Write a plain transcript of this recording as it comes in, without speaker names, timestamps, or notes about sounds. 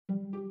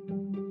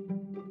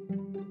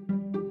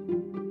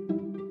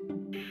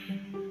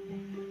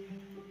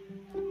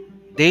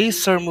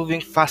Days are moving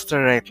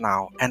faster right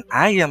now, and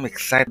I am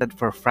excited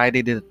for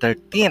Friday the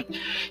 13th.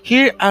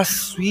 Here,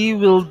 as we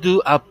will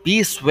do a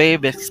peace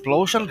wave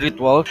explosion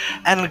ritual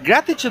and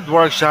gratitude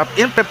workshop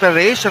in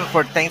preparation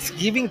for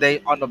Thanksgiving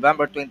Day on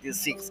November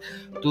 26,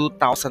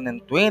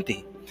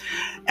 2020.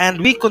 And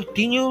we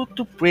continue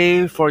to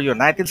pray for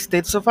United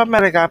States of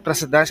America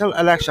presidential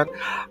election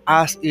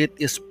as it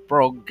is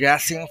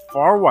progressing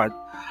forward.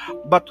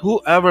 But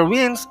whoever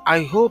wins,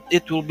 I hope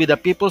it will be the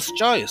people's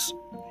choice.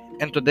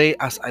 And today,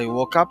 as I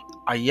woke up,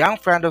 a young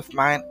friend of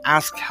mine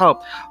asked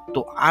help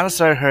to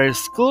answer her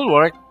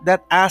schoolwork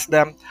that asked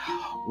them,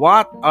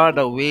 what are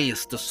the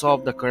ways to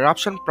solve the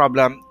corruption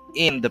problem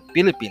in the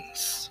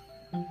Philippines?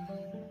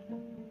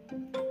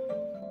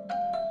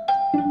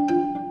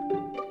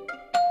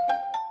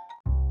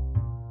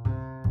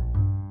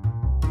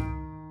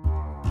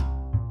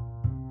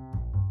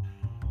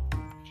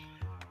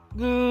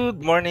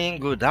 Good morning,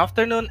 good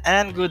afternoon,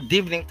 and good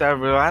evening to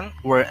everyone,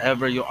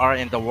 wherever you are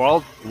in the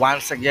world.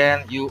 Once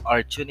again, you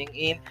are tuning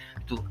in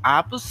to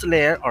Apus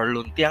Lair or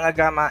Luntiang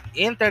Agama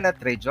Internet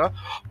Radio,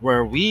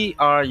 where we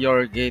are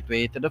your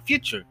gateway to the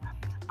future.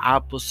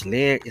 Apus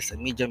Lair is a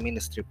media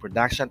ministry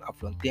production of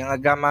Luntiang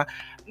Agama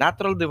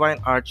Natural Divine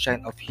Art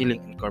Shine of Healing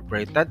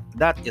Incorporated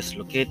that is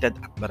located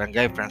at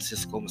Barangay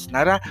Francisco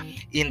Musnara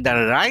in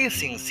the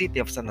rising city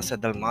of San Jose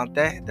del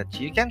Monte that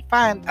you can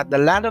find at the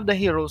Land of the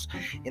Heroes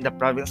in the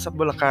province of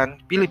Bulacan,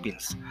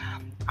 Philippines.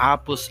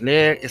 Apus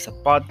Lair is a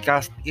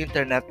podcast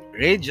internet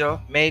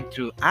radio made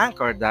through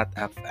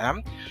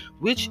Anchor.fm,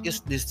 which is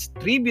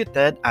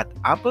distributed at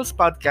Apple's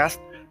Podcast,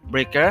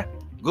 Breaker,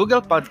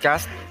 Google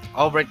Podcast,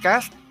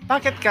 Overcast,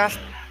 Pocket Cast,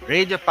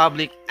 Radio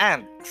Public,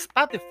 and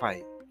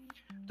Spotify.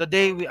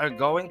 Today, we are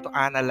going to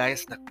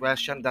analyze the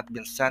question that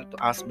been sent to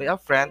us by a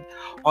friend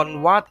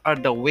on what are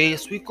the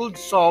ways we could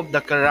solve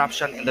the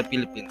corruption in the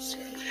Philippines.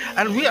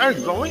 And we are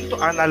going to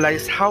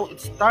analyze how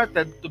it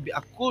started to be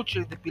a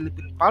culture in the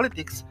Philippine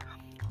politics.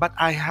 But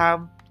I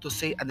have to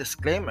say a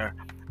disclaimer.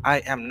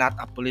 I am not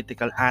a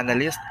political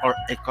analyst or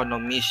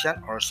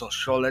economician or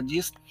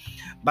sociologist,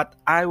 but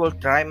I will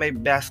try my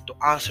best to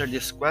answer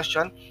this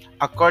question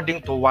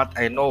according to what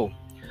I know.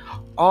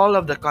 All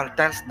of the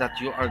contents that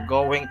you are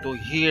going to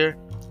hear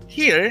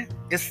here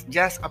is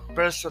just a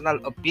personal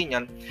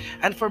opinion,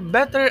 and for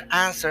better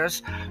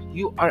answers,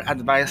 you are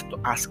advised to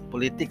ask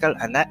political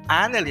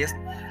analyst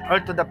or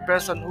to the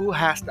person who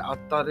has the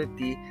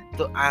authority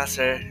to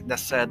answer the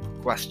said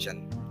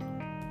question.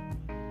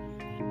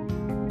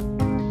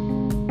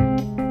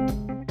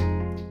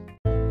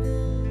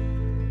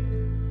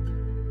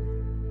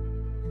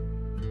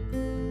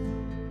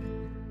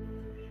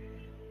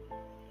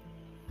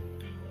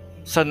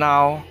 So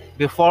now,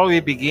 before we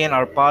begin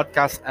our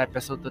podcast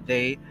episode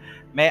today,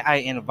 may I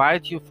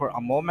invite you for a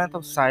moment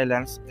of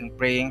silence in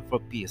praying for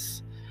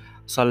peace.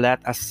 So let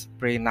us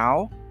pray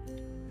now.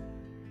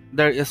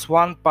 There is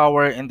one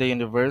power in the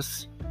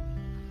universe,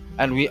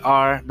 and we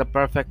are the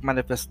perfect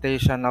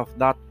manifestation of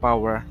that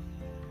power.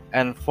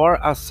 And for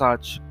as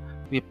such,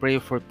 we pray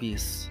for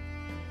peace.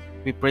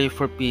 We pray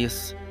for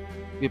peace.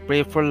 We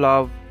pray for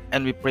love,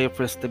 and we pray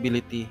for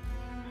stability.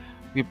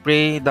 We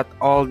pray that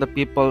all the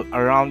people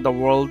around the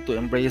world to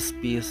embrace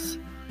peace,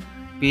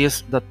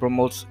 peace that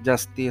promotes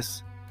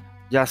justice,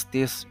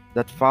 justice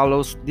that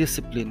follows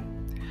discipline,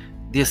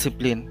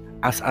 discipline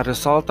as a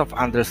result of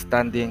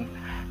understanding,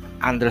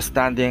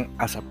 understanding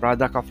as a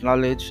product of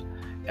knowledge,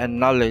 and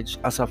knowledge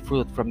as a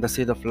fruit from the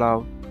seed of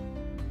love.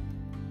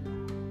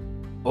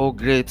 O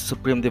great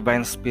Supreme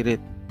Divine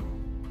Spirit,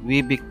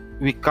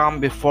 we come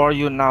before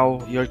you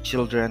now, your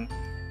children,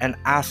 and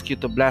ask you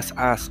to bless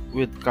us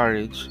with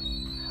courage.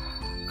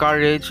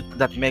 Courage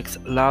that makes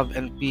love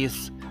and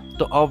peace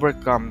to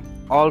overcome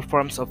all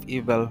forms of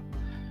evil,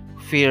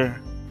 fear,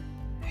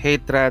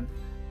 hatred,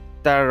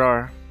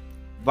 terror,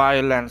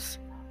 violence,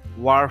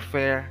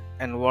 warfare,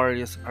 and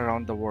worries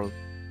around the world.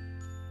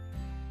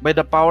 By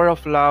the power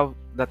of love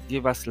that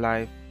gives us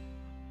life,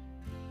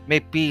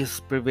 may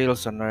peace prevail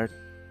on earth.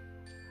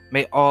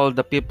 May all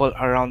the people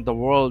around the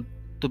world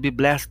to be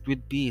blessed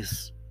with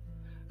peace.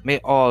 May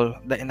all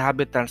the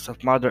inhabitants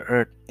of Mother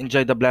Earth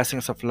enjoy the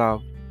blessings of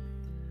love.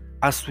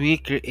 As we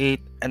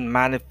create and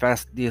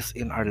manifest this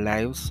in our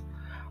lives,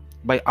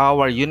 by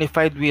our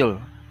unified will,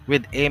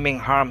 with aiming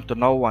harm to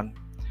no one,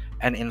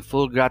 and in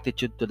full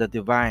gratitude to the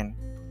divine,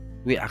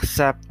 we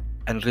accept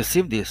and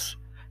receive this.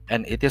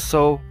 And it is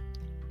so,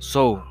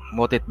 so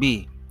mote it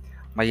be.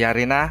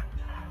 Mayari na,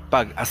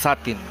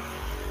 pag-asatin.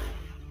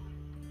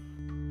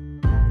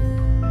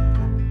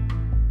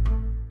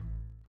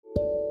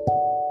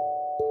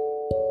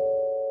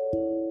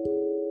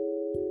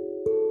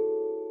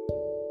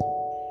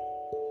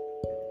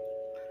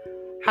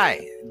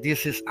 Hi,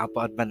 this is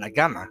Apo Adman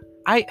Agama.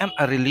 I am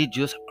a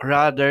religious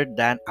rather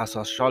than a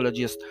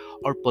sociologist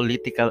or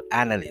political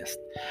analyst.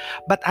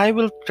 But I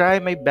will try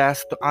my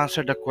best to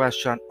answer the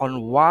question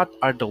on what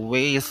are the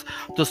ways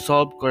to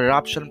solve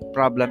corruption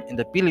problem in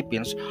the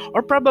Philippines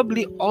or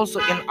probably also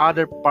in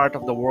other part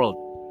of the world.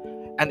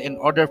 And in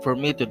order for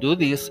me to do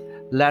this,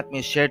 let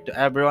me share to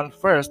everyone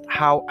first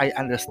how I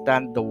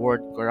understand the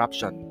word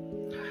corruption.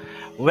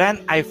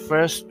 When I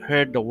first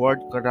heard the word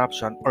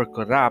corruption or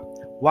corrupt,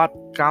 what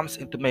comes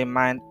into my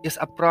mind is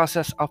a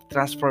process of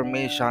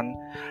transformation,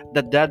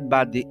 the dead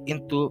body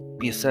into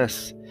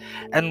pieces.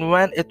 And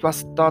when it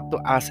was taught to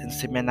us in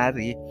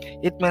seminary,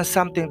 it means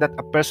something that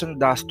a person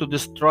does to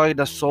destroy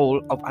the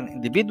soul of an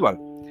individual.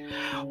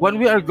 When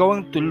we are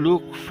going to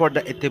look for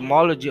the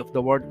etymology of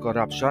the word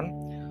corruption,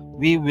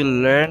 we will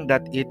learn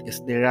that it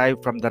is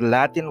derived from the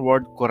Latin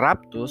word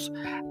corruptus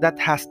that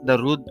has the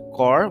root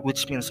cor,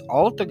 which means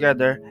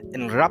altogether,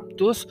 and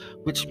raptus,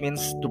 which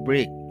means to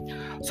break.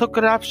 So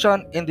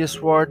corruption in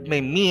this word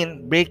may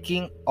mean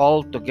breaking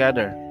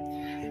altogether.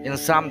 In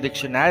some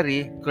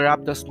dictionary,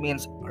 corruptus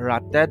means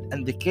rotted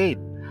and decayed,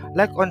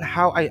 like on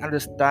how I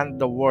understand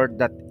the word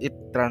that it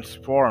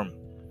transformed.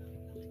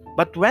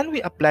 But when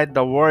we apply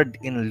the word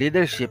in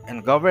leadership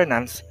and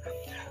governance,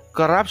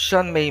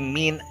 corruption may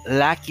mean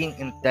lacking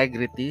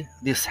integrity,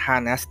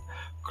 dishonest,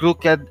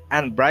 crooked,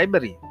 and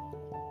bribery.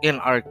 In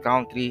our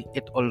country,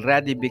 it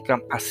already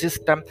become a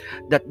system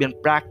that been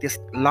practiced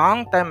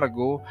long time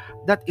ago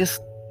that is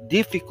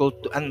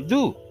difficult to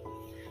undo.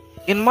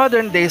 In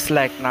modern days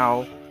like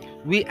now,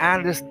 we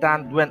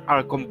understand when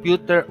our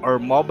computer or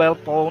mobile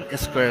phone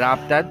is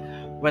corrupted,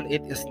 when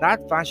it is not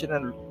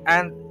functioning,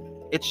 and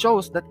it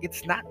shows that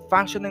it's not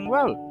functioning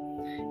well.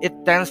 It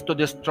tends to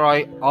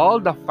destroy all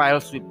the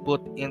files we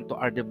put into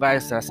our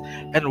devices,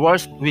 and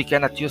worse, we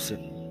cannot use it.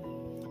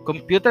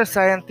 Computer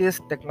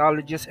scientists,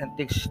 technologists, and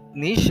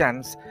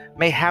technicians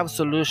may have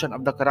solution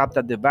of the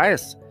corrupted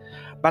device,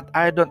 but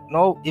I don't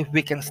know if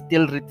we can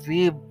still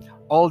retrieve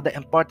all the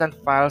important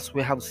files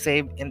we have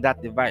saved in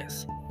that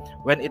device.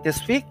 When it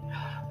is fixed,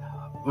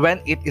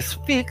 when it is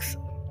fixed,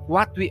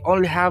 what we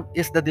only have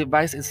is the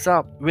device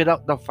itself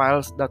without the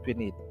files that we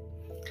need.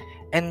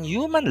 And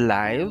human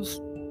lives,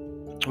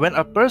 when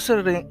a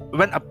person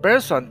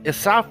is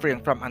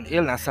suffering from an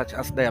illness such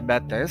as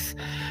diabetes,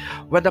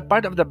 when the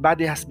part of the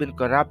body has been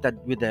corrupted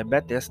with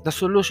diabetes, the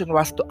solution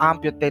was to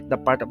amputate the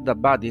part of the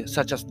body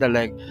such as the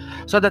leg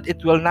so that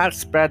it will not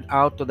spread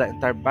out to the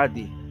entire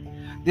body.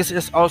 This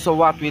is also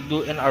what we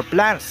do in our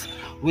plants.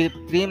 We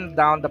trim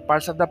down the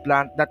parts of the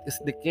plant that is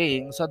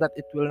decaying so that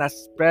it will not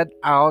spread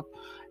out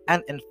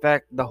and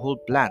infect the whole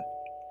plant.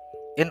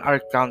 In our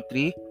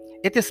country,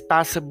 it is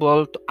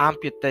possible to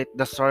amputate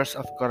the source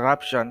of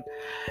corruption,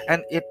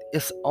 and it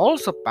is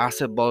also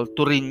possible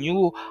to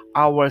renew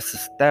our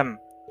system.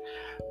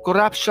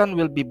 Corruption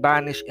will be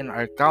banished in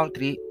our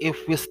country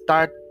if we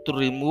start to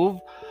remove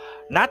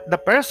not the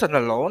person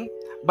alone,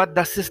 but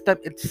the system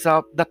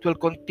itself that will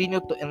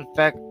continue to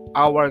infect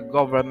our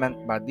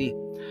government body.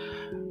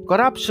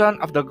 Corruption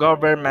of the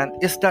government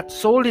is not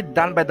solely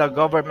done by the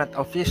government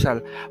official,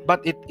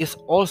 but it is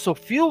also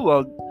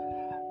fueled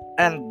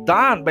and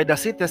done by the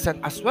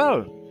citizen as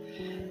well.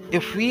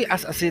 If we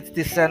as a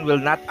citizen will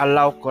not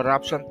allow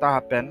corruption to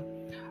happen,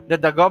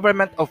 then the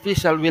government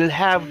official will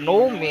have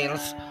no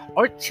means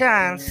or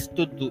chance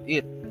to do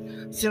it.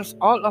 Since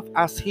all of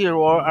us here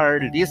who are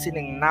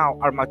listening now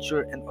are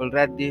mature and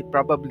already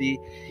probably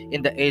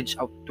in the age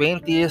of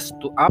 20s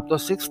to up to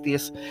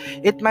 60s,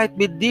 it might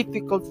be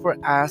difficult for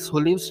us who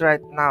lives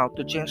right now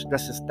to change the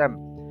system.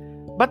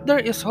 But there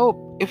is hope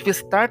if we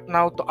start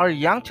now to our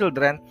young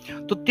children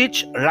to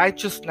teach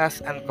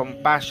righteousness and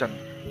compassion.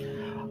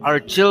 Our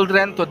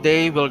children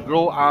today will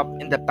grow up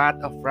in the path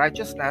of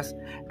righteousness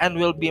and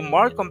will be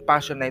more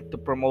compassionate to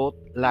promote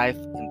life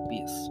in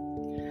peace.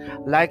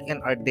 Like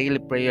in our daily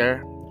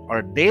prayer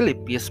or daily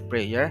peace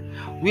prayer,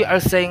 we are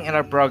saying in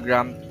our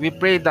program, we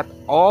pray that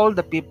all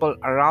the people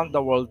around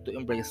the world to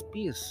embrace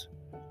peace.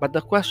 But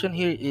the question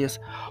here is,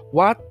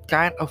 what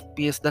kind of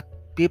peace that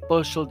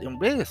people should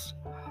embrace?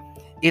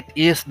 It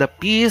is the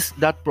peace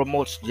that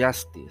promotes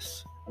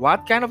justice.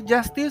 What kind of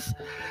justice?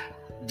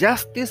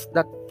 Justice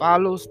that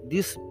follows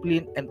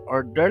discipline and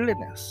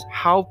orderliness.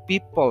 How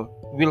people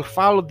will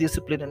follow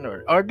discipline and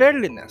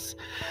orderliness.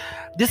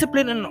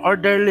 Discipline and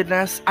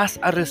orderliness as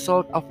a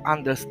result of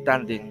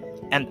understanding,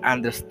 and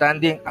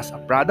understanding as a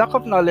product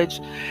of knowledge,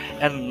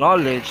 and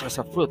knowledge as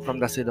a fruit from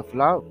the seed of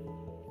love.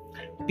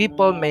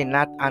 People may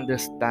not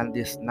understand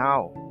this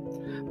now,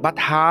 but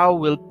how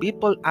will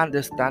people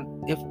understand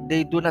if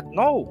they do not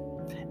know?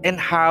 And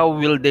how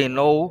will they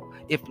know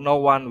if no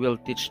one will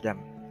teach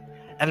them?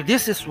 And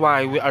this is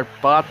why we are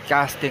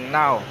podcasting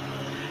now,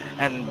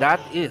 and that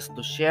is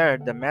to share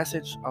the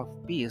message of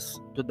peace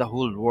to the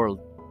whole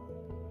world.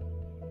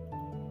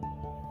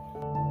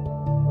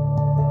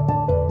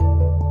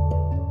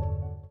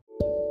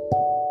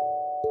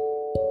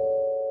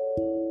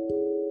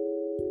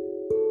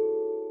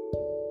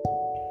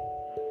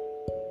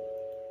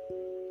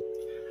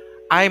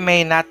 I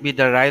may not be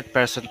the right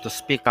person to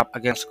speak up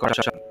against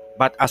corruption,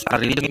 but as a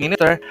religious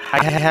minister,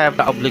 I have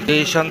the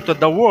obligation to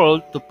the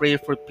world to pray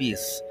for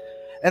peace.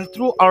 And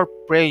through our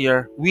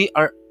prayer, we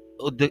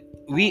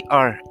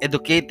are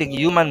educating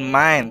human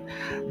mind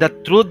that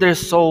through their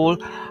soul,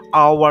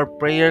 our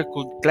prayer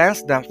could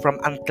cleanse them from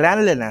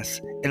uncleanliness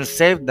and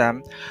save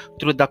them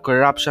through the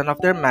corruption of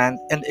their mind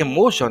and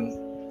emotion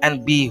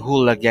and be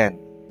whole again.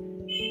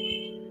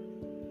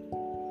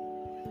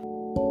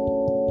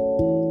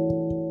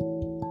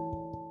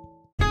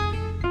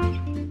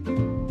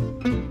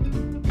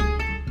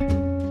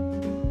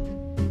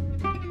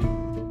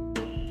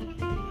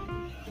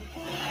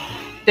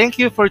 thank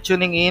you for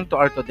tuning in to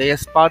our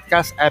today's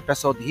podcast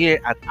episode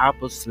here at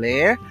Apple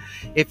Slayer.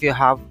 If you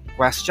have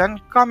question,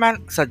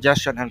 comment,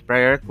 suggestion, and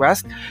prayer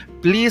request,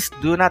 please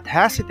do not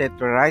hesitate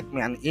to write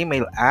me an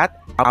email at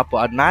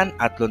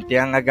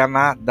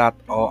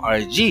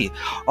apoadman@luntiangagama.org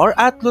or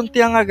at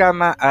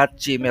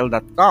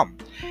luntiangagama@gmail.com.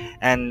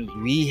 And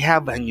we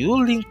have a new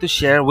link to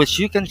share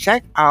which you can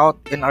check out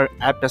in our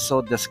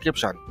episode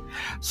description.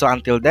 So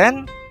until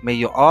then, may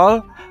you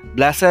all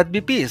blessed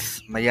be peace.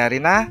 Mayari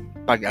na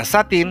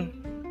pag-asatin.